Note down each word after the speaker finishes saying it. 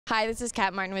Hi, this is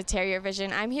Kat Martin with Terrier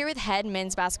Vision. I'm here with head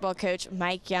men's basketball coach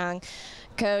Mike Young.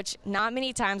 Coach, not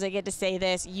many times I get to say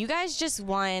this. You guys just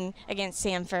won against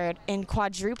Samford in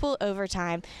quadruple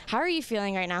overtime. How are you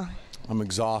feeling right now? I'm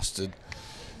exhausted.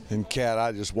 And Kat,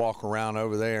 I just walk around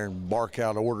over there and bark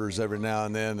out orders every now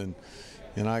and then.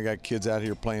 And I got kids out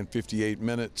here playing 58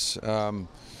 minutes, out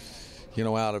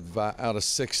of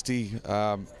 60.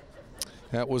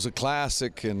 That was a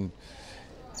classic, and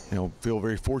feel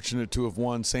very fortunate to have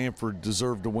won. Samford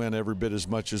deserved to win every bit as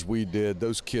much as we did.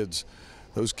 Those kids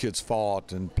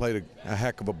fought and played a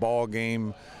heck of a ball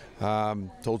game.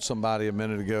 Told somebody a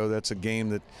minute ago that's a game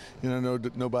that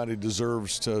nobody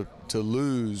deserves to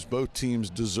lose. Both teams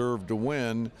deserve to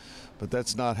win, but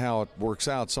that's not how it works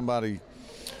out. Somebody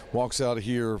walks out of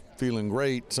here feeling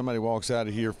great. Somebody walks out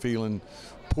of here feeling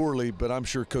poorly. But I'm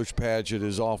sure Coach Padgett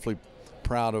is awfully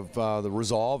proud of the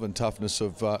resolve and toughness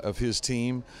of his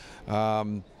team.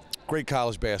 Great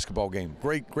college basketball game.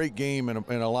 Great game and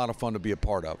a lot of fun to be a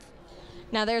part of.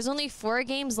 Now, there's only 4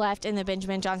 games left in the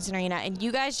Benjamin Johnson Arena, and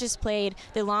you guys just played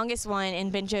the longest one in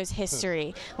Benjo's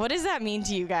history. What does that mean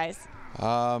to you guys?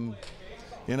 The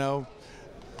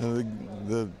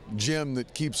gym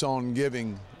that keeps on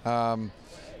giving.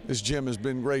 This gym has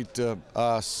been great to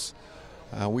us.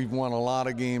 We've won a lot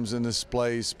of games in this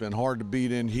place. Been hard to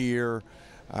beat in here.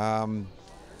 I'm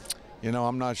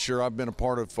not sure. I've been a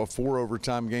part of a 4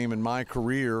 overtime game in my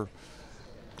career.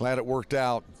 Glad it worked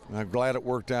out. Glad it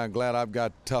worked out. Glad I've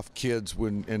got tough kids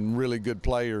and really good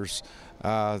players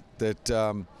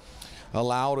that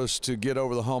allowed us to get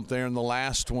over the hump there in the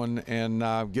last one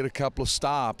and get a couple of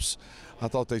stops. I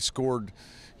thought they scored,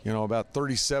 about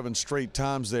 37 straight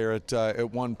times there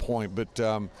at one point. But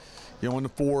in the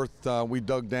fourth, we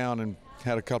dug down and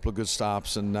had a couple of good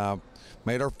stops and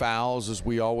made our fouls as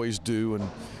we always do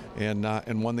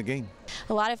and won the game.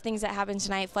 A lot of things that happened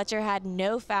tonight. Fletcher had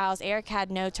no fouls. Eric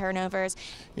had no turnovers.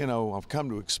 I've come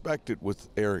to expect it with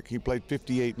Eric. He played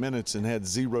 58 minutes and had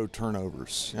 0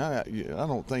 turnovers. I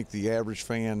don't think the average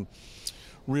fan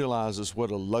realizes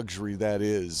what a luxury that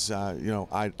is.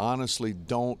 I honestly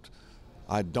don't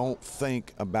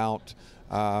think about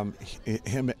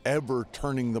him ever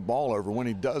turning the ball over. When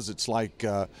he does, it's like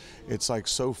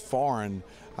so foreign.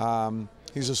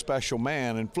 He's a special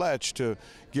man, and Fletch, to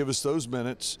give us those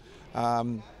minutes,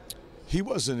 he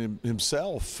wasn't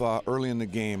himself early in the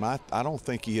game. I don't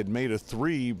think he had made a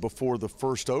 3 before the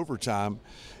first overtime,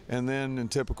 and then in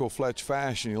typical Fletch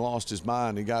fashion, he lost his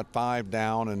mind. He got 5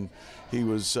 down, and he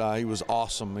was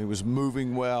awesome. He was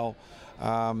moving well.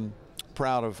 I'm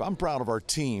proud of our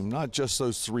team, not just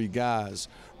those 3 guys.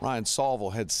 Ryan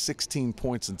Salvel had 16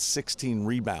 points and 16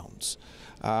 rebounds.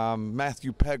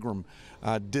 Matthew Pegram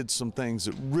did some things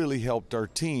that really helped our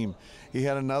team. He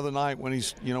had another night when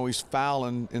he's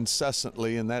fouling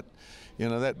incessantly, and that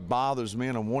bothers me,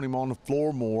 and I want him on the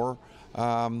floor more.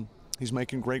 He's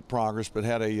making great progress, but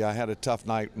had a tough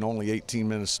night and only 18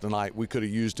 minutes tonight. We could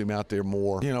have used him out there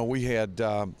more. We had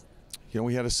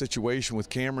a situation with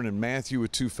Cameron and Matthew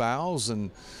with 2 fouls,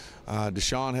 and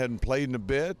Deshaun hadn't played in a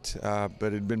bit,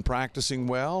 but had been practicing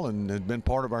well and had been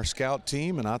part of our scout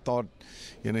team, and I thought,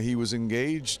 he was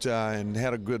engaged and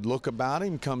had a good look about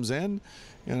him. Comes in,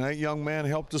 and that young man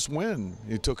helped us win.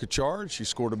 He took a charge. He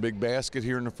scored a big basket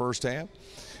here in the first half.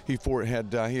 He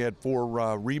had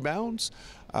 4 rebounds.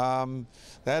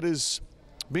 That is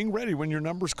being ready when your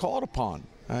number's called upon.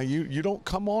 You don't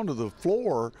come onto the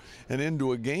floor and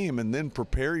into a game and then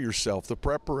prepare yourself. The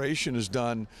preparation is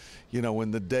done,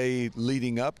 in the day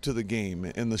leading up to the game,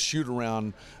 in the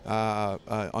shoot-around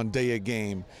on day of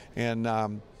game.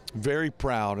 And very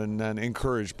proud and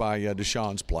encouraged by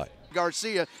Deshaun's play.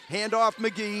 Garcia, handoff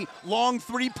McGee, long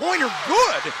 3-pointer,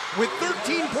 good, with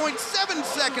 13.7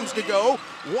 seconds to go.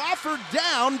 Wofford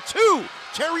down 2.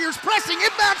 Terriers pressing,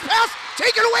 inbound pass,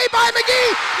 taken away by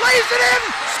McGee, lays it in,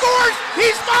 scores,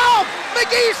 he's fouled.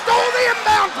 McGee stole the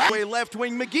inbound pass. Way left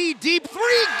wing, McGee, deep 3,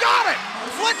 got it.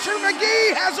 Fletcher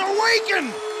McGee has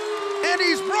awakened, and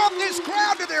he's brought this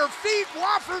crowd to their feet.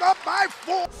 Wofford up by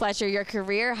 4. Fletcher, your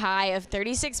career high of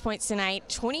 36 points tonight,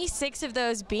 26 of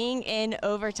those being in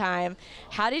overtime.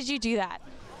 How did you do that?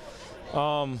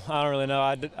 I don't really know.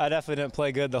 I definitely didn't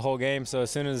play good the whole game. So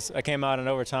as soon as I came out in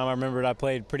overtime, I remembered I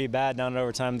played pretty bad down in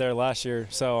overtime there last year.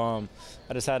 So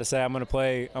I just had to say I'm going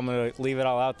to leave it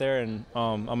all out there, and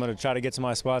I'm going to try to get to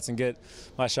my spots and get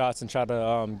my shots and try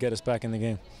to get us back in the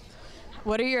game.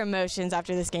 What are your emotions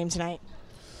after this game tonight?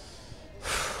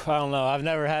 I don't know. I've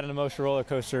never had an emotional roller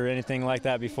coaster or anything like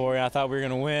that before. I thought we were going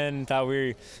to win. Thought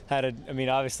we had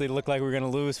obviously it looked like we were going to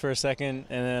lose for a second,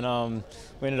 and then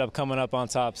we ended up coming up on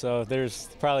top. So there's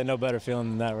probably no better feeling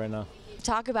than that right now.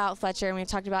 Talk about Fletcher, and we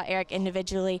talked about Eric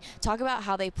individually. Talk about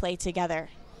how they play together.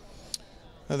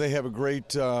 They have a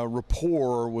great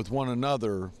rapport with one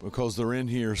another because they're in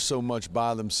here so much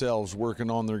by themselves working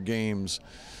on their games.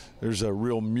 There's a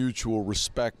real mutual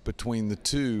respect between the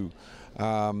two.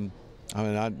 I mean,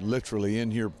 I'm literally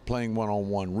in here playing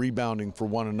one-on-one, rebounding for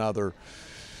one another.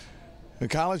 And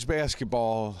college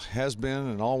basketball has been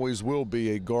and always will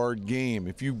be a guard game.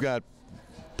 If you've got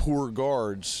poor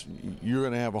guards, you're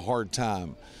going to have a hard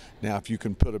time. Now, if you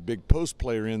can put a big post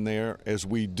player in there, as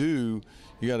we do,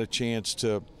 you got a chance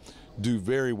to do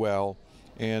very well.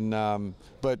 And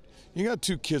but you got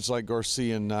two kids like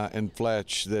Garcia and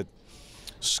Fletch that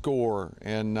score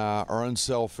and are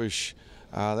unselfish.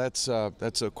 That's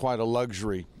quite a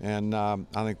luxury. And I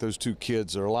think those two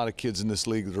kids, there are a lot of kids in this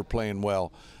league that are playing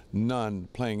well. None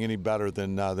playing any better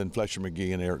than Fletcher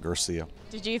McGee and Eric Garcia.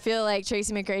 Did you feel like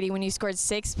Tracy McGrady when you scored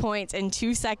 6 points in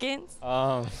 2 seconds?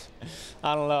 I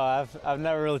don't know. I've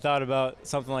never really thought about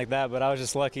something like that, but I was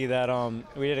just lucky that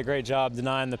we did a great job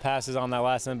denying the passes on that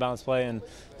last inbounds play, and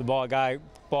the ball kind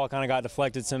of got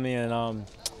deflected to me, and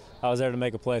I was there to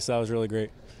make a play, so that was really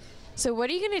great. So what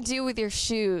are you going to do with your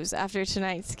shoes after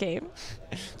tonight's game?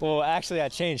 Well, actually, I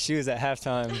changed shoes at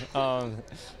halftime.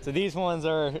 So these ones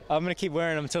I'm going to keep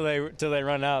wearing them until they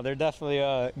run out. They're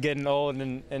definitely getting old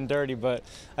and dirty, but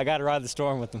I got to ride the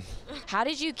storm with them. How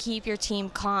did you keep your team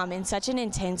calm in such an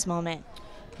intense moment?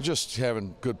 Just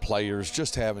having good players,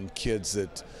 just having kids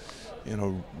that,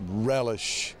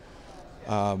 relish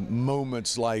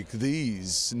moments like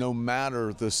these, no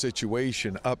matter the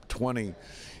situation, up 20.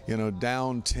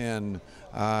 Down 10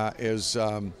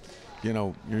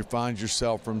 you find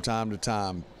yourself from time to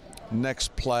time.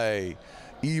 Next play,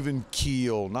 even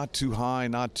keel, not too high,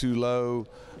 not too low.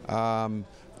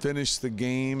 Finish the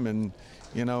game, and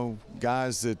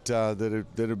guys that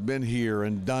have been here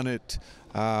and done it.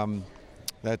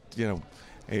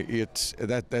 It's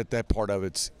that part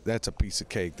of that's a piece of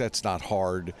cake. That's not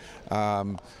hard.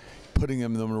 Putting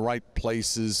them in the right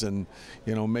places and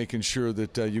making sure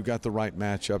that you got the right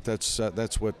matchup.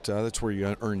 That's where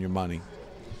you earn your money.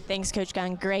 Thanks, Coach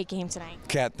Gunn. Great game tonight.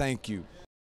 Kat, thank you.